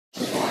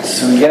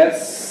So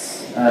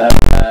yes,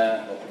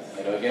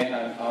 hello again,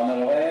 I'm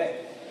Arnaud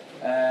Lauret,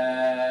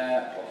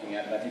 working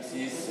at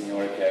APIdays,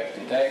 senior API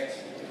architect,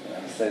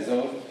 and CISO.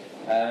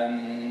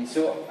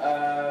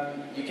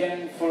 You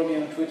can follow me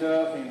on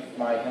Twitter with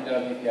my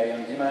handle API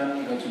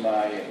Handyman, go to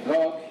my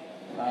blog.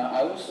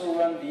 I also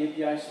run the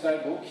API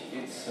Stylebook.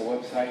 It's a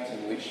website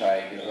in which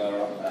I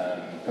gather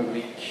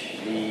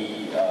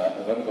publicly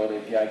available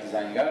API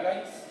design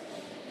guidelines.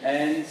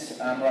 And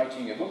I'm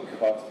writing a book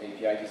about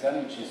API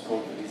design, which is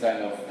called The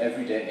Design of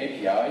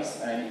Everyday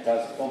APIs, and it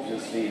has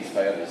obviously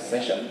inspired this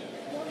session.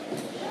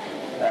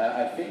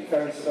 I think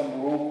there is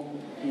some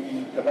room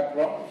in the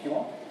background if you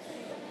want.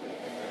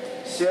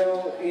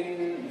 So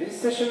in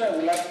this session, I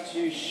would like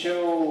to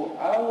show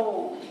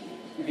how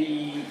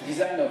the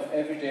design of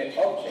everyday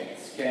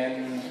objects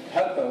can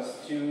help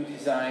us to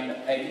design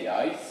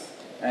APIs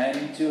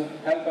and to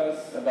help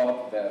us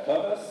about their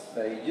purpose,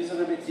 their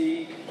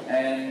usability,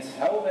 and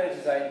how their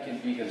design can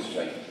be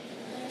constrained.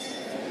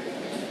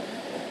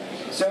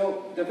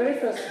 So the very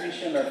first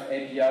mission of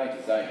API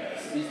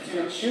designers is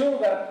to ensure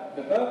that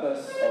the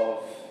purpose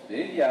of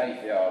the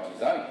API they are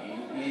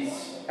designing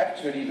is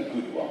actually the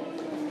good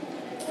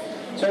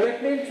one. So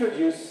let me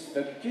introduce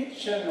the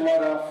Kitchen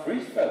Radar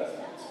 3000,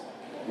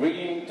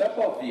 bringing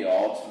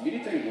top-of-the-art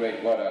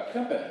military-grade radar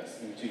components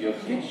into your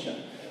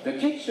kitchen. The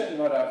Kitchen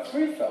Radar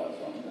 3000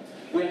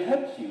 will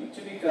help you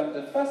to become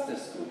the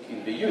fastest cook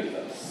in the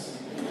universe.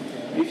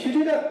 If you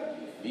do that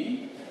with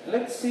me,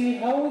 let's see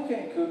how we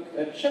can cook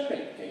a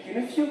chocolate cake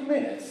in a few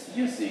minutes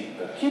using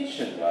the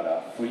Kitchen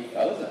Radar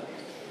 3000.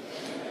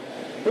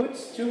 Put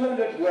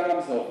 200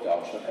 grams of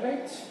dark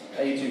chocolate,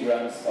 80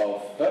 grams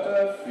of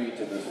butter, 3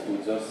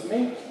 tablespoons of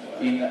milk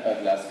in a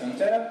glass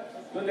container.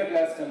 Put the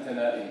glass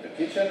container in the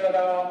Kitchen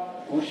Radar,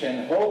 push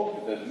and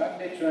hold the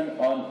magnetron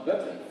on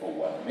button for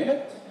 1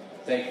 minute.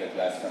 Take the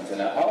glass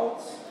container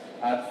out,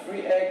 add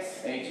 3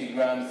 eggs, 80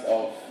 grams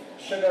of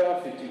sugar,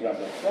 50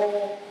 grams of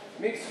flour,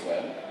 mix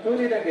well,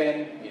 put it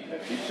again in the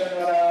Kitchen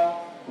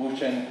Radar,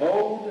 push and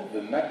hold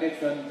the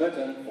magnetron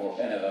button for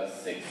another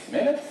 6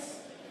 minutes,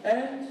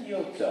 and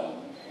you're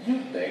done. You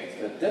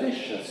baked a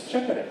delicious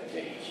chocolate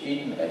cake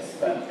in less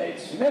than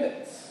 8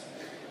 minutes.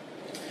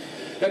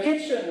 The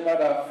Kitchen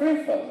Radar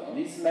 3000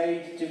 is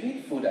made to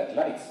heat food at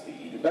light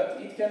speed, but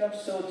it can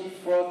also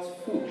defrost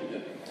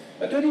food.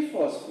 But to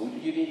defrost food,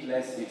 you need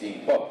less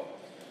heating power.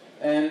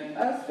 And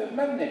as the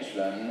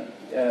magnetron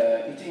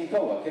heating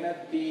power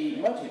cannot be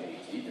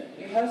modulated,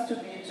 it has to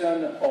be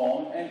turned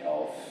on and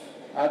off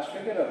at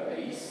regular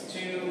pace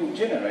to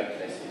generate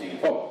less heating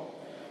power.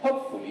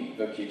 Hopefully,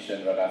 the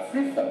Kitchen Radar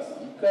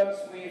 3000 comes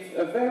with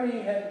a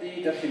very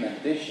handy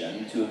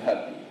documentation to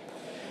help you.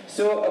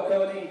 So,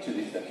 according to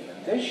this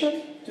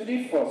documentation, to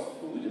defrost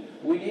food,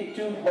 we need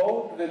to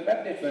hold the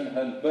magnetron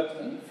on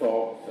button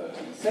for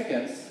 13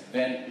 seconds,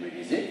 then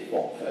release it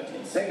for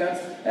 13 seconds,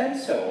 and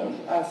so on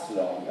as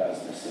long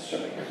as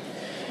necessary.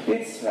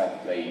 It's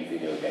like playing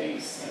video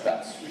games.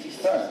 That's really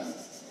fun.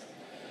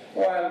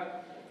 Well,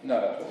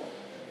 not at all.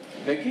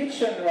 The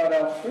Kitchen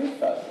Radar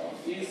 3000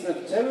 is a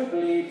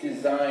terribly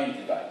designed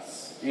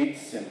device. It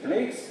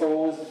simply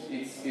exposes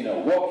its inner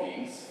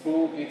workings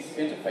through its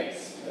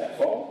interface.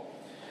 Therefore,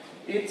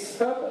 its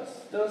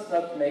purpose does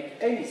not make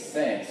any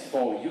sense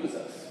for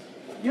users.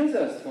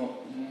 Users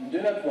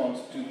do not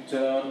want to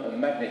turn a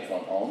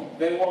magnetron on,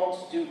 they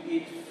want to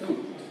eat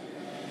food.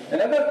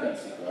 Another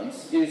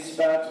consequence is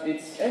that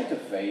its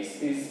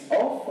interface is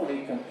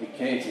awfully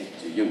complicated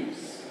to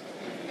use.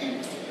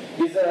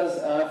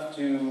 Users have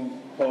to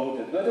hold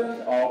the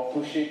button or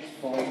push it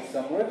for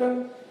some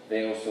rhythm.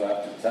 They also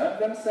have to time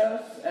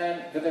themselves,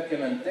 and the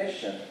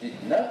documentation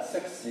did not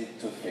succeed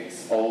to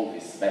fix all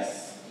this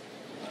mess.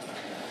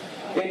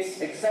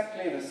 It's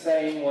exactly the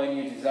same when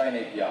you design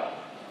API.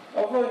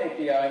 Although an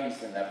API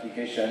is an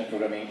application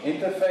programming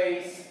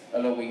interface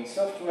allowing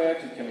software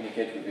to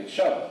communicate with each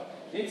other,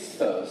 it's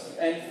first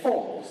and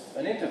foremost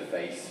an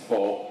interface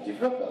for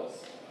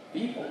developers,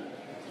 people.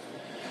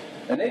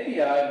 An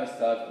API must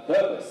have a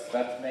purpose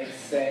that makes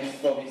sense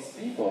for these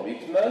people.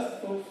 It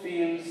must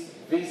fulfill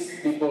these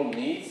people's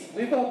needs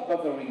without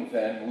bothering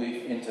them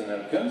with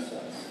internal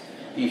concerns.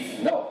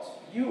 If not,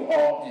 you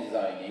are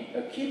designing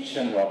a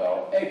Kitchen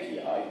Radar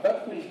API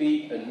that will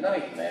be a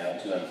nightmare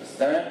to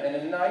understand and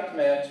a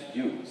nightmare to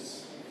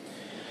use.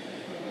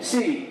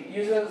 See,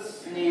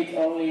 users need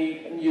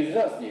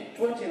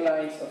 20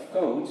 lines of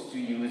code to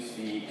use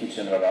the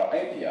Kitchen Radar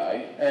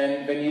API,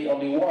 and they need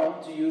only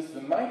 1 to use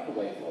the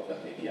microwave oven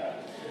API.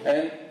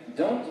 And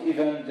don't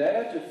even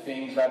dare to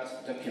think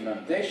that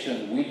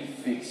documentation will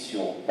fix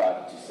your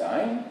bad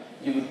design.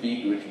 You would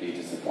be greatly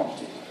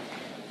disappointed.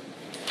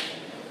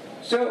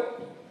 So,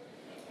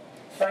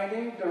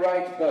 finding the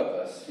right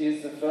purpose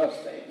is the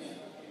first step.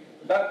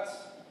 But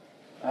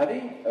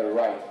having a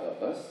right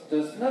purpose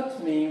does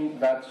not mean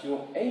that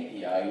your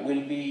API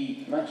will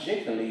be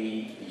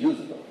magically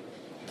usable.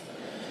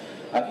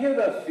 Have you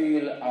ever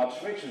feel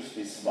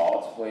outrageously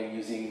smart when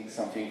using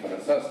something for the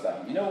first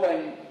time? You know,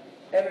 when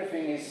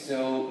everything is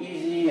so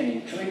easy and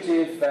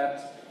intuitive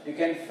that you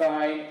can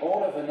find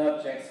all of an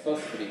object's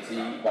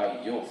possibility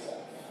by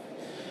yourself.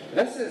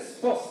 This is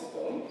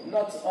possible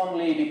not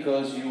only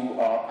because you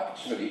are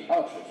actually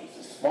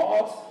outrageously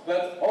smart,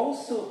 but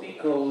also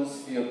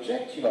because the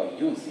object you are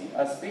using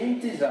has been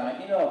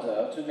designed in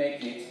order to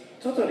make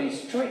it totally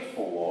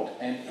straightforward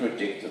and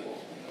predictable.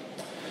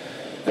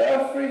 There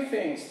are three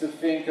things to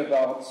think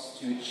about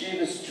to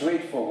achieve a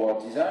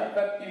straightforward design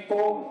that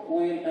people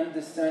will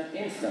understand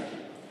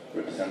instantly: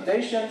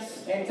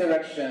 representations,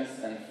 interactions,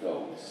 and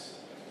flows.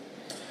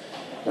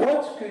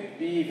 What could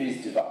be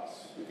this device?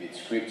 With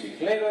its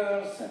cryptic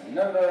labels and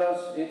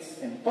numbers, it's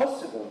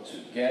impossible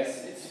to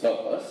guess its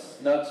purpose,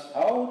 not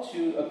how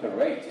to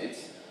operate it,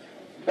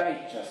 by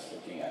just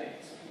looking at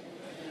it.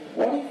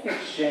 What if we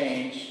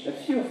change a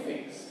few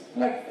things,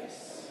 like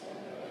this?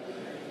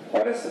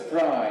 What a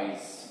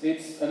surprise!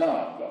 It's an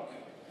alarm clock.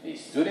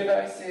 These two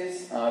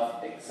devices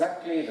have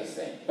exactly the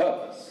same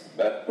purpose,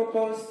 but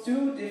propose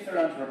two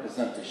different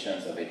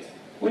representations of it.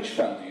 Which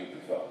one do you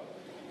prefer?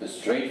 The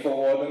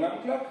straightforward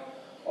alarm clock,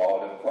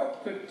 or the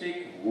quite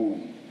cryptic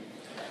boom?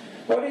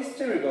 What is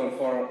terrible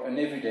for an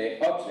everyday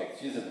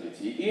object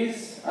usability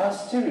is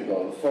as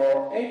terrible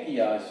for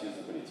API's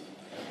usability.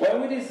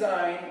 When we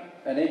design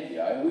an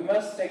API, we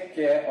must take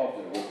care of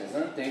the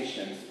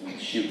representations we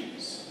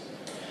choose.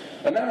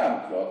 An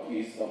alarm clock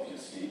is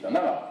obviously an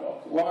alarm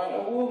clock,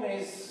 while a boom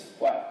is,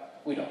 well,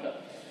 we don't know.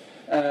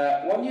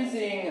 When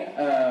using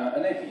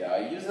an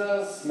API,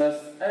 users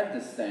must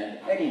understand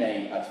any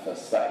name at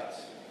first sight.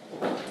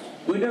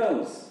 Who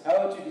knows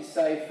how to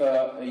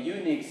decipher a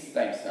Unix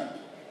timestamp,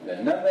 the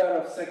number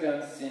of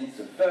seconds since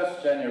the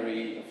 1st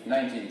January of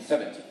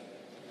 1970?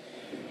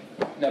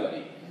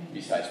 Nobody,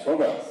 besides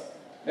programs.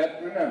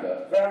 But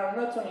remember, there are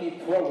not only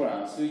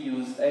programs who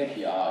use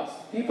APIs,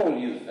 people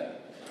use them.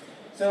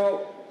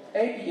 So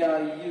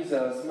API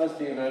users must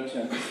be able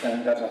to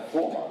understand data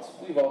formats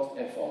without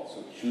effort,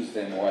 so choose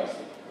them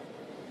wisely.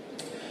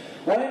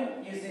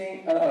 When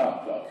using an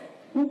alarm clock,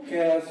 who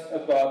cares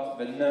about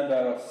the number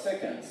of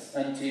seconds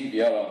until the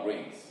alarm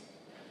rings?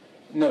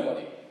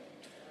 Nobody.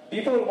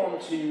 People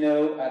want to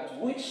know at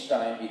which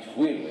time it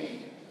will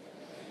ring.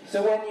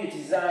 So when you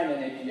design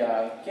an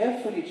API,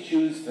 carefully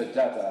choose the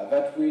data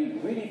that will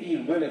really be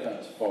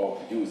relevant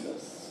for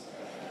users.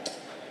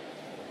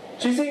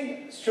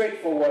 Choosing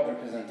straightforward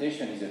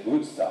representation is a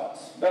good start,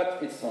 but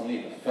it's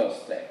only the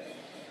first step.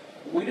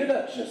 We do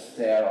not just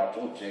stare at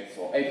objects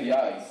or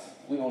APIs,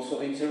 we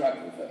also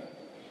interact with them.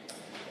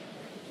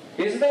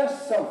 Is there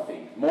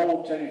something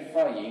more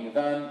terrifying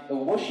than a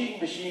washing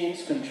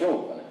machine's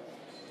control panel?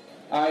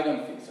 I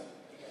don't think so.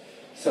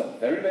 Some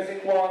very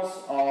basic ones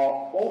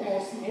are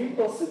almost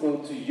impossible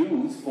to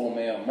use for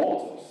mere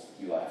mortals.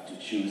 You have to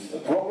choose a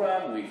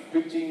program with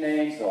cryptic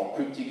names or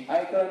cryptic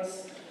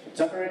icons, a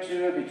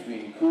temperature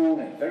between cool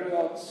and very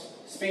hot,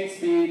 spin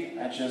speed,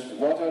 adjust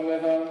water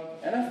level,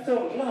 and after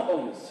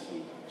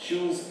laboriously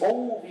choose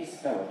all these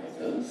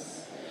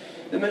parameters,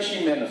 the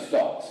machine may not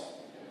start.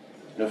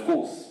 And of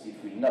course, it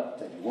will not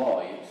tell you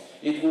why.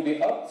 It will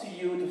be up to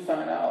you to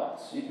find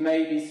out. It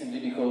may be simply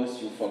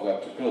because you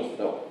forgot to close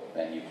the door.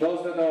 Then you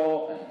close the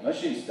door and the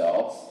machine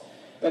starts,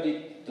 but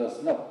it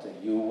does not tell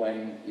you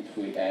when it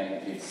will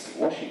end its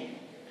washing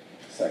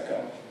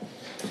cycle.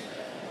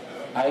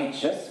 I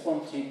just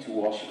wanted to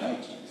wash my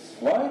jeans.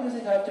 Why does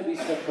it have to be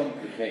so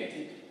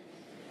complicated?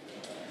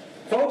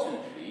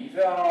 Fortunately,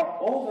 there are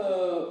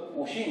other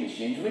washing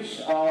machines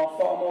which are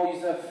far more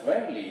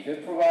user-friendly. They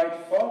provide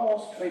far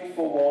more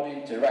straightforward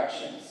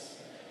interactions.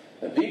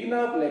 The big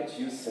knob lets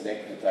you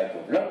select the type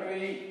of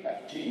laundry,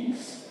 like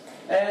jeans,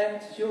 and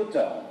you're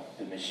done.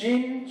 The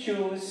machine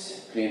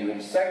chooses clean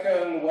room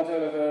cycle, water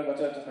level,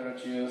 water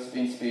temperature,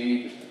 spin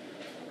speed,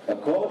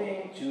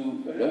 according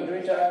to the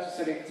laundry type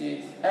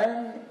selected,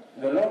 and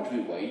the laundry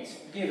weight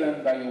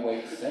given by your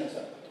weight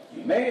sensor.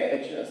 You may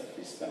adjust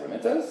these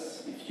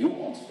parameters if you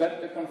want,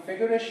 but the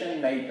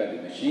configuration made by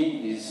the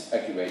machine is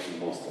accurate in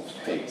most of the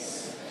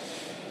case.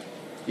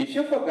 If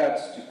you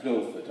forgot to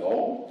close the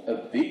door, a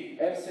big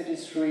LCD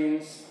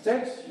screen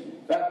tells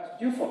you that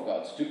you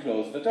forgot to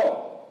close the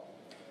door.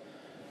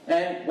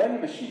 And when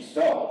the machine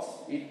starts,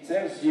 it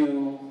tells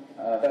you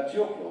that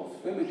your clothes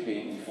will be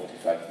clean in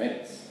 45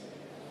 minutes.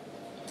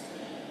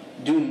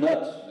 Do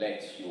not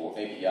let your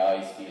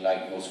APIs be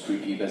like those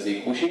creepy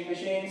basic washing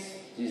machines.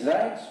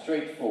 Design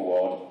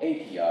straightforward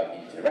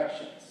API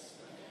interactions.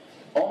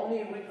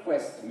 Only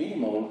request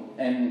minimal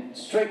and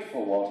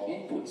straightforward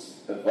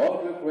inputs.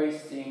 Avoid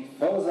requesting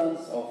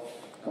thousands of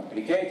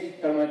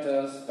complicated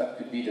parameters that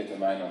could be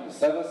determined on the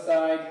server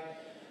side.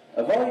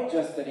 Avoid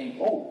just telling,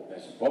 oh,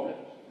 there's a problem,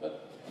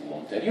 but we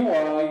won't tell you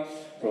why.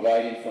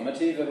 Provide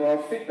informative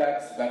overall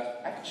feedbacks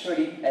that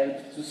actually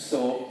help to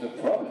solve the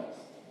problems.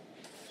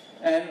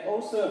 And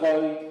also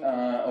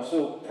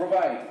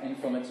provide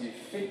informative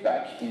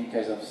feedback in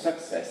case of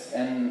success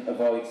and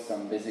avoid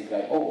some basic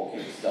like, oh, okay,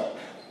 it's done.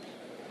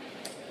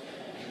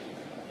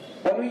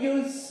 When we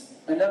use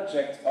an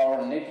object or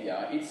an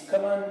API, it's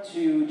common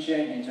to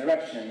chain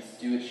interactions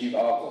to achieve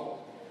our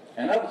goal.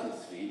 And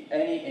obviously,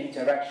 any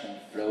interaction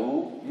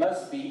flow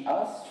must be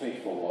as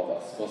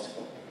straightforward as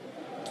possible.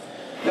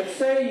 Let's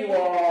say you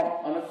are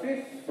on the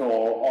 5th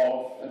floor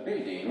of a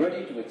building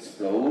ready to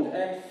explode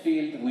and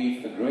filled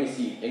with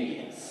aggressive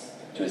aliens.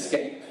 To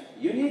escape,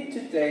 you need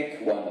to take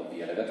one of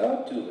the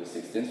elevator to the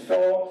 16th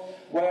floor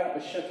where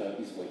a shuttle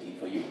is waiting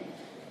for you.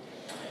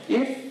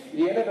 If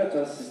the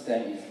elevator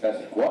system is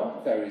basic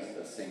one, there is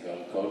a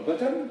single call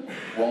button.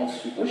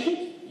 Once you push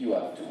it, you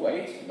have to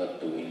wait,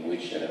 not knowing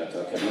which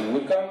elevator cabin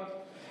will come.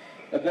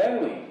 A bell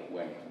rings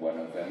when one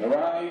of them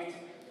arrived.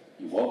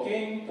 You walk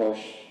in, push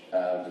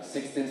the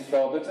 16th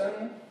floor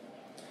button,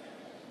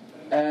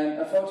 and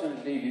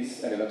unfortunately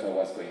this elevator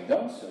was going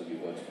down, so you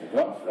go to the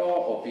ground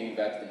floor, hoping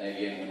that an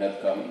alien will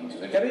not come into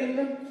the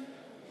cabin.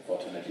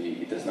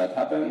 Fortunately, it does not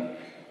happen.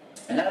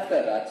 And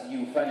after that,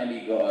 you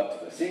finally go up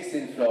to the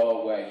 16th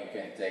floor where you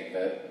can take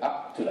the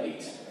too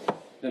late.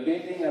 The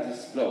building has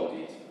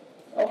exploded.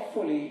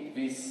 Hopefully,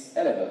 this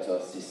elevator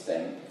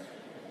system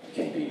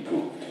can be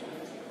improved.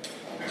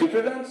 To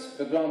prevent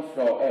a ground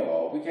floor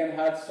error, we can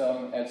add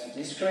some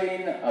LCD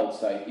screen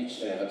outside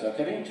each elevator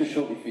cabin to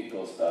show if it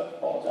goes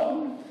up or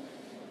down.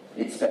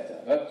 It's better,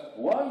 but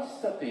why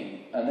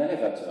stopping an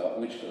elevator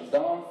which goes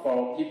down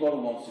for people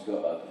who want to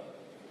go up?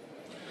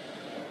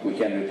 We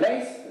can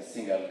replace the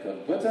single call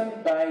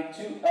button by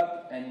 2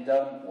 up and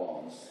down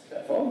ones.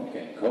 Therefore, we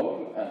can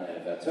call an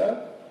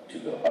elevator to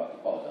go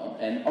up or down,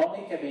 and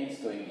only cabins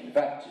going in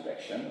that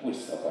direction will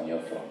stop on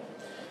your floor.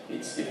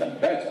 It's even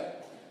better.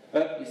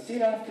 But you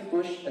still have to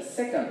push a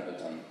second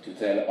button to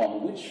tell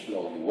on which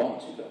floor you want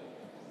to go.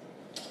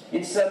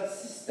 In some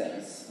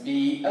systems,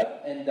 the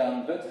up and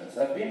down buttons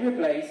have been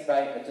replaced by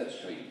a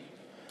touchscreen.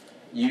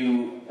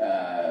 You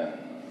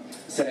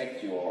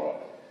select your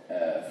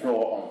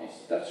floor on this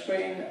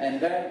touchscreen, and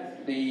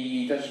then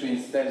the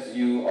touchscreen tells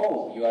you,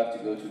 oh, you have to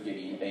go to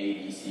cabin A,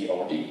 B, C,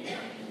 or D.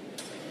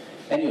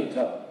 And you're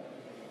done.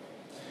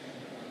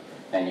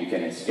 And you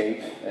can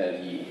escape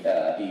the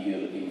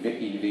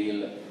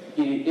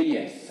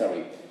aliens.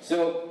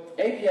 So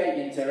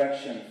API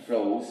interaction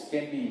flows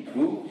can be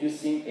improved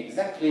using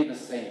exactly the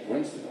same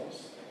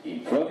principles: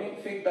 improving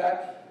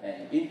feedback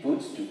and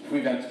inputs to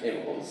prevent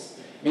errors,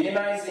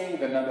 minimizing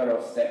the number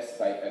of steps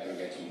by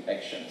aggregating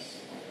actions.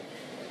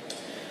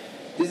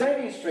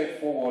 Designing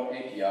straightforward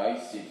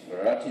APIs seems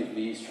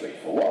relatively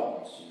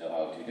straightforward once you know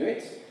how to do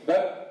it,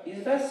 but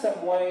is there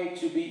some way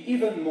to be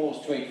even more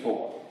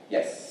straightforward?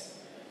 Yes.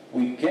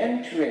 We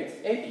can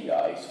create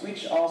APIs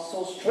which are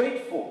so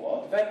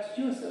straightforward that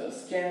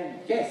users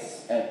can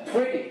guess and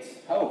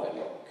predict how they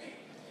work.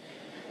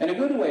 And a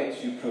good way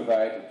to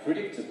provide a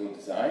predictable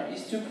design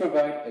is to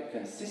provide a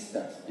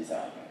consistent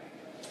design.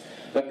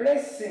 The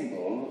place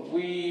symbol,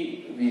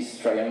 this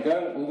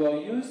triangle, we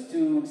were used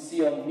to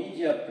see on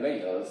media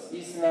players,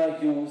 is now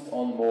used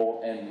on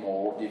more and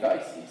more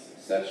devices,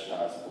 such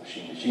as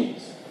washing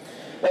machines.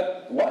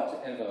 But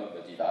whatever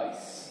the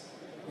device,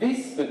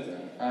 this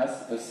button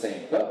has the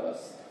same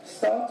purpose: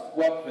 start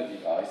what the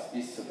device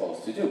is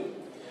supposed to do.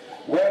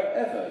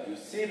 Wherever you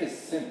see this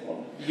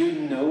symbol, you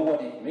know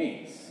what it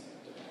means.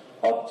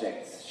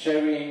 Objects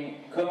sharing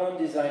common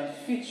design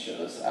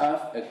features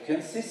have a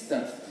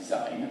consistent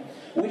design,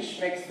 which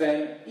makes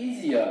them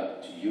easier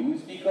to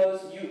use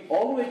because you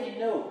already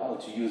know how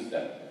to use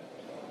them.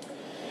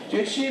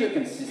 To achieve a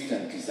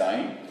consistent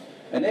design,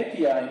 an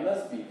API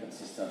must be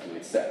consistent with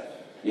itself.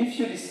 If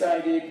you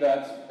decided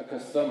that a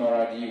customer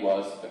ID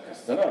was a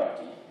customer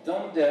ID,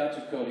 don't dare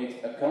to call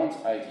it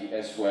account ID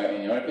elsewhere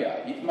in your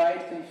API. It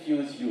might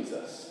confuse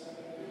users.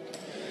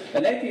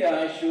 An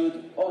API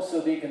should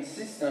also be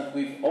consistent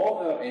with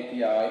other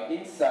API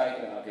inside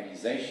an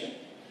organization.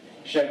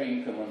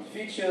 Sharing common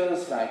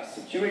features like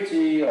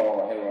security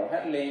or error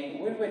handling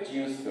will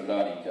reduce the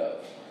learning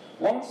curve.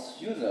 Once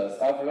users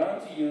have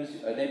learned to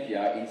use an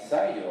API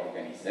inside your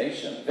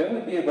organization, they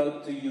will be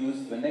able to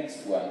use the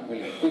next one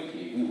really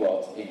quickly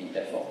without any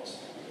effort.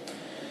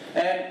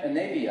 And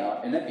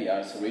an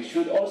API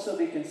should also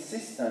be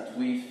consistent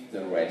with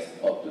the rest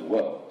of the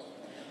world.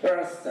 There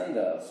are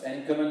standards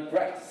and common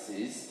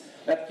practices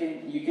that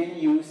you can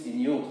use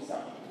in your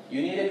design.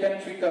 You need a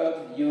country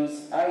code,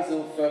 use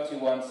ISO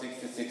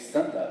 3166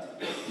 standard.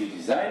 You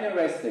design a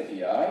REST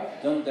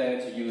API, don't dare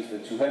to use the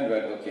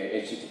 200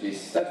 OK HTTP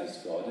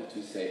status code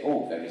to say,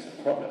 oh, there is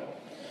a problem.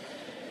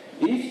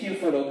 If you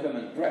follow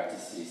common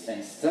practices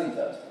and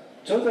standards,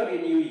 totally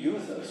new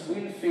users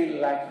will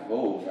feel like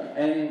home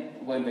and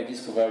when they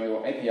discover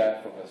your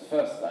API for the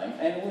first time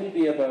and will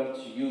be able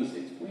to use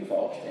it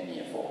without any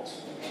effort.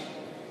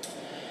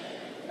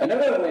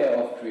 Another way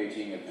of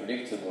creating a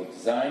predictable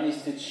design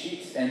is to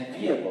cheat and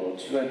be able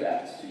to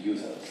adapt to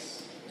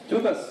users.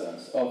 Two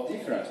persons of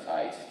different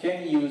height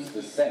can use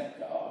the same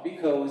car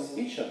because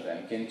each of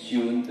them can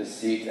tune the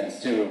seat and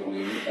steering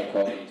wheel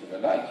according to their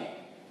liking.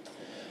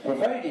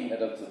 Providing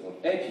adaptable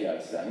API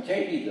design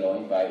can be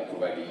done by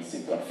providing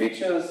simple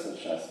features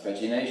such as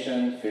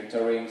pagination,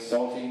 filtering,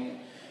 sorting.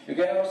 You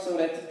can also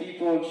let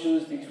people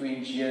choose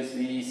between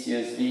GSV,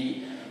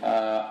 CSV,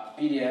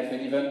 PDF,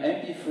 and even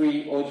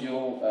MP3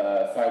 audio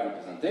file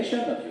representation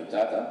of your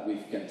data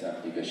with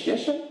content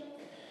negotiation.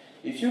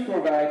 if you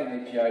provide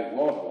an API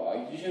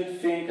worldwide, you should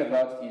think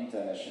about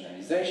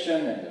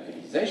internationalization and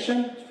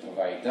localization to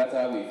provide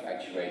data with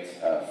accurate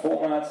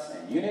formats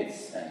and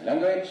units and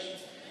language.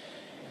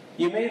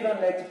 You may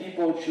then let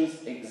people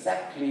choose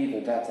exactly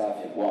the data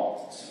they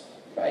want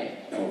by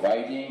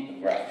providing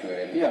a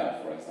GraphQL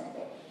API, for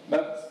example.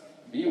 But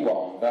be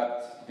warned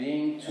that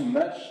being too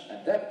much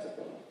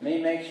adaptable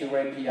may make your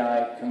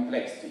API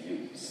complex to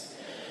use.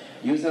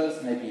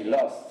 Users may be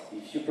lost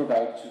if you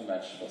provide too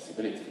much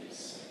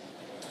possibilities.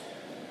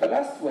 The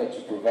last way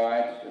to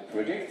provide a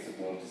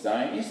predictable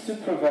design is to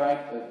provide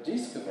a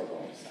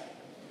discoverable design.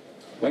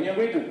 When you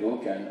read a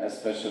book, and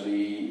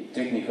especially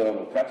technical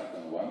or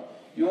practical one,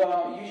 you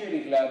are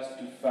usually glad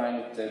to find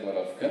a table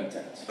of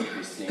content,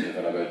 listing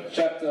available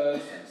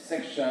chapters and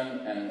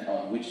sections and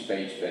on which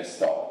page they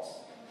start.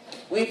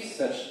 With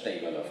such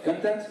table of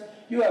content,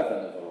 you have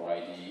an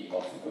overview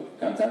of the book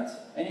content,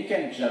 and you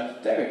can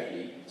jump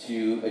directly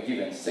to a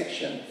given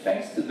section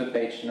thanks to the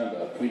page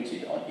number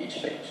printed on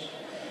each page.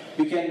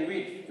 You can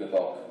read the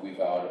book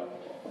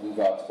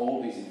without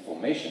all this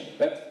information,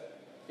 but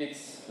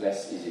it's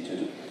less easy to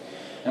do.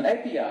 And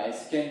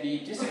APIs can be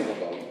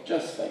discoverable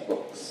just like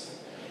books.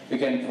 You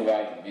can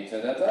provide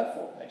metadata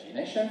for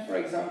pagination, for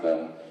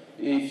example.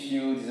 If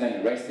you design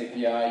a REST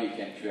API, you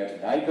can create an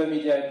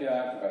hypermedia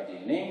API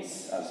providing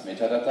links as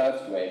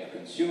metadata to help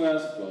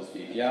consumers close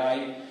the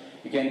API.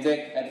 You can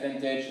take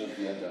advantage of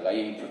the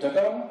underlying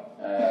protocol.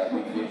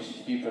 With the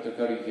HTTP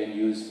protocol, you can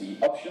use the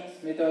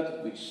options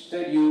method, which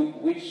tell you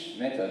which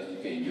method you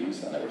can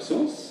use on a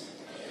resource.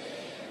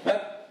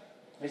 But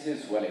this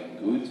is well and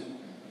good.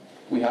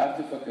 We have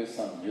to focus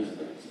on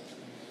usability.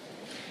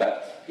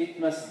 But it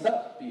must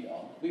not be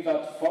done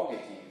without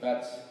forgetting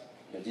that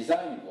the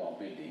design you are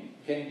building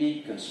can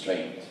be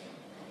constrained.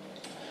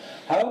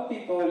 How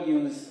people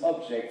use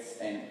objects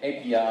and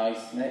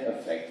APIs may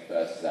affect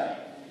the design.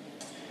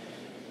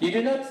 You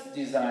do not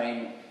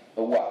design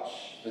a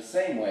watch the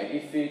same way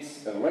if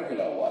it's a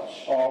regular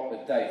watch or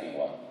a diving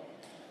one.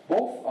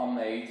 Both are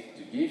made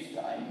to give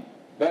time,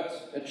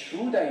 but a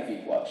true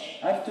diving watch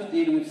has to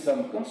deal with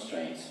some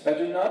constraints that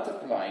do not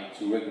apply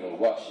to regular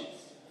watches.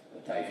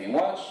 A diving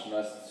watch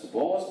must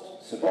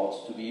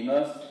support to be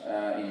immersed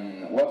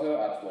in water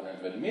at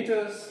 100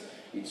 meters.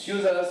 Its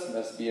users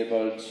must be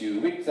able to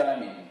read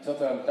time in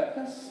total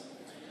darkness.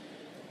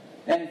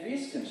 And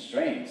these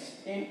constraints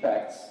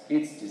impact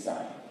its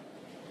design.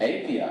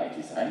 API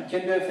design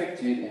can be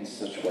affected in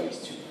such ways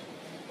too.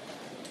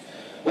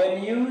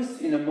 When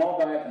used in a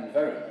mobile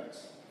environment,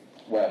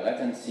 where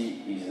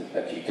latency is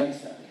a key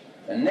concern,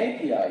 an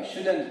API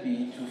shouldn't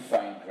be too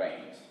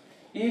fine-grained.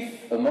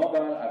 If a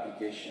mobile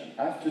application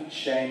has to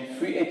chain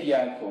 3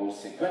 API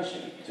calls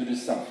sequentially to do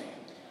something,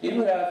 it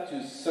will have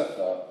to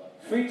suffer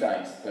 3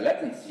 times the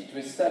latency to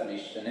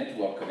establish a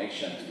network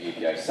connection to the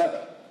API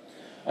server.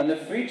 On the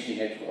 3G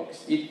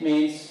networks, it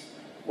means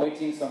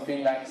waiting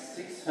something like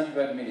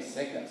 600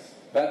 milliseconds.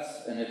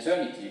 That's an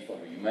eternity for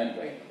the human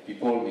brain.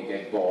 People may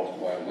get bored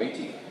while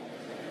waiting.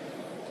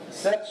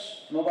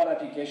 Such mobile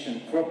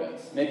application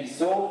problems may be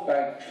solved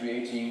by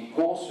creating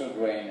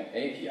coarser-grained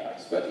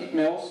APIs, but it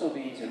may also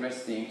be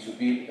interesting to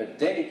build a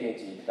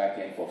dedicated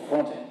backend for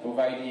frontend,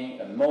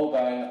 providing a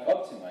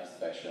mobile-optimized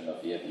version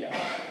of the API.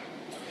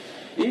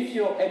 If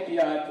your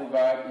API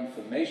provides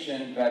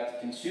information that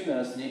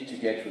consumers need to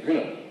get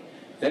regularly,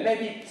 they may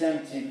be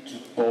tempted to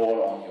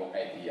pull on your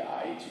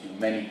API to do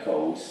many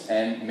calls,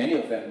 and many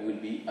of them will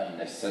be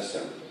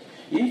unnecessary.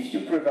 If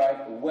you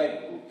provide a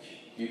webhook,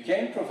 you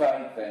can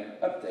provide them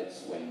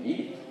updates when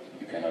needed.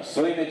 You can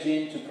also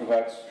imagine to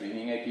provide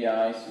streaming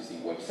APIs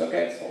using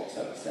WebSockets or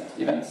server-sent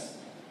events.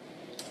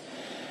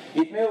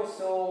 It may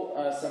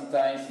also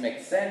sometimes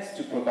make sense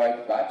to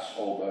provide batch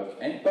or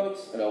bulk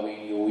endpoints,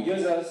 allowing your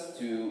users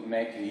to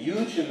make a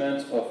huge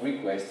amount of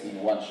requests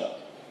in one shot.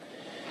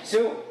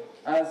 So,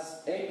 as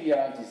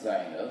API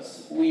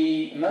designers,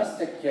 we must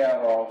take care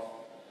of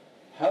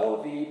how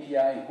the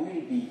API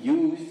will be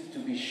used to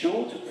be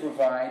sure to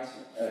provide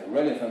a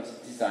relevant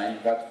design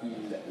that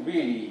will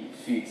really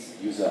fit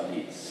user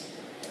needs.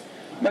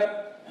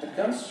 But the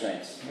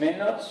constraints may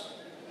not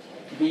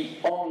be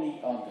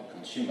only on the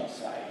consumer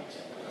side.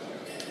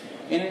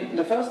 In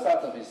the first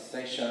part of this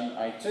session,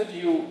 I told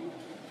you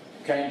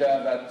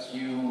that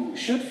you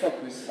should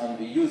focus on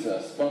the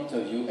user's point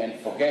of view and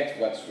forget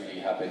what's really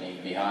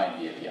happening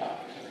behind the API.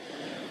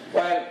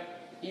 Well,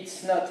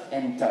 it's not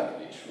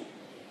entirely true.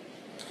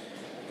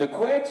 The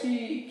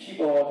QWERTY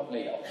keyboard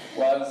layout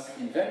was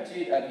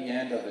invented at the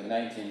end of the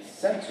 19th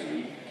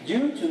century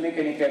due to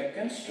mechanical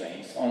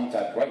constraints on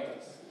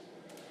typewriters.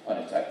 On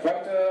a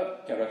typewriter,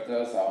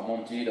 characters are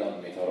mounted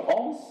on metal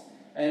arms,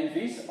 and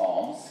these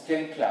arms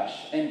can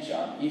clash and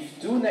jam if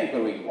 2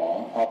 neighboring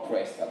ones are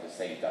pressed at the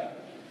same time.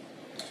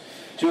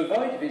 To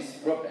avoid this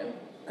problem,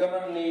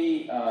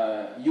 commonly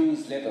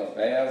used letter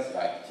pairs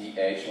like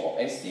TH or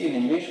ST in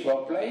English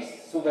were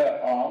placed so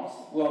their arms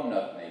were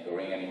not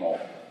neighboring anymore.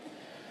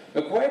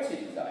 The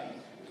QWERTY design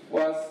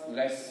was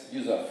less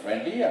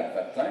user-friendly at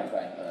that time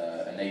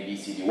than an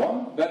ABCD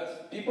one,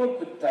 but people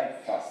could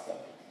type faster.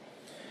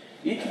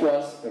 it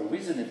was a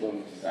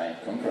reasonable design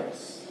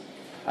compromise.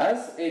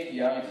 As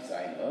API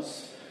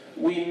designers,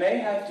 we may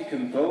have to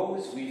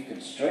compose with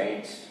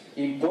constraints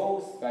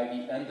imposed by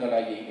the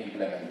underlying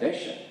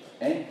implementation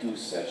and do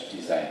such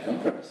design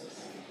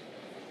compromises.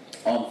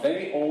 On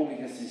very old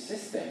legacy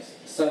systems,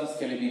 some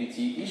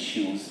scalability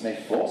issues may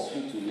force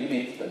you to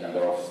limit the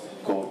number of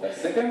code per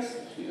second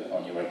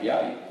on your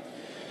API.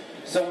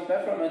 Some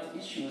performance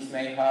issues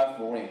may have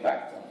more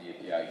impact on the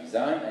API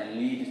design and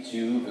lead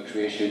to the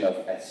creation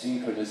of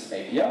asynchronous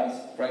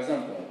APIs. For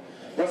example,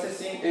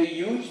 processing a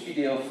huge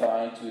video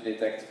file to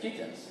detect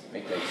kittens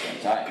may take some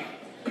time.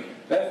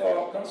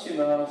 Therefore,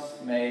 consumers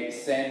may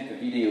send the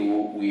video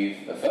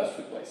with a first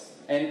request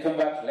and come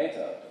back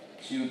later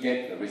to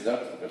get the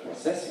result of the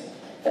processing.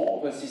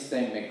 Or the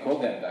system may call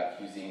them back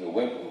using a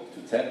webhook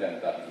to tell them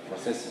that the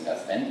processing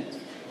has ended.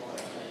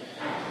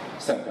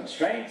 Some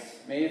constraints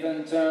may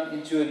even turn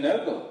into a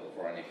no-go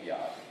for an API.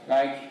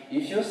 Like,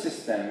 if your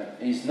system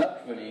is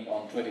not running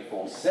on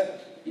 24/7,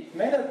 it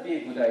may not be a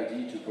good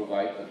idea to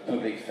provide a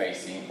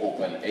public-facing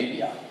open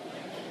API.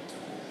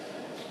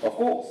 Of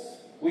course,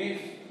 with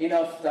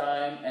enough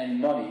time and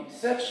money,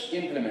 such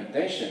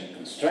implementation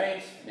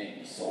constraints may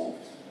be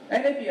solved,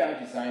 and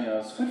API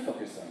designers could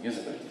focus on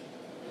usability.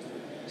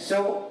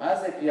 So,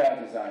 as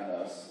API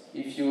designers,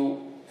 if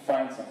you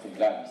find something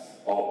like this,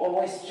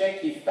 always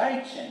check if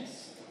by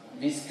chance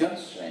this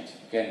constraint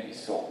can be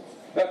solved.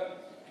 But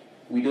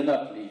we do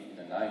not live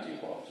in an ideal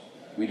world.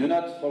 We do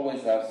not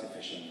always have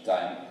sufficient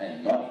time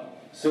and money.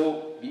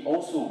 So be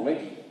also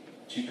ready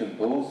to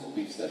compose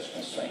with such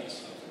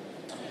constraints.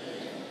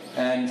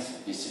 And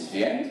this is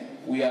the end.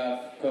 We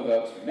have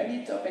covered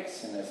many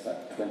topics in less than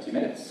 20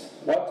 minutes.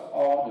 What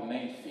are the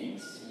main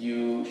things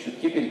you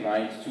should keep in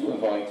mind to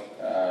avoid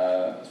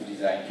to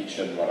design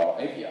kitchen roller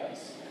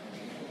APIs?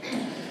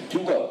 2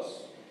 words: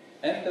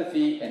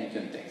 empathy and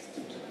context.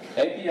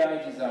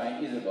 API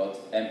design is about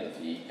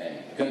empathy and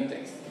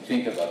context.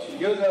 Think about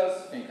your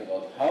users, think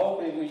about how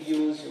they will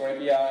use your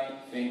API,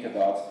 think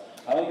about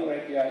how your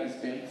API is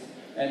built,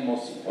 and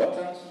most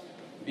important,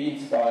 be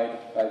inspired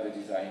by the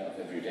design of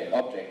everyday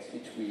objects.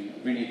 It will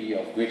really be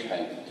of great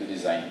help to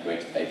design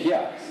great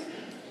APIs.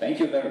 Thank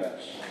you very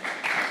much.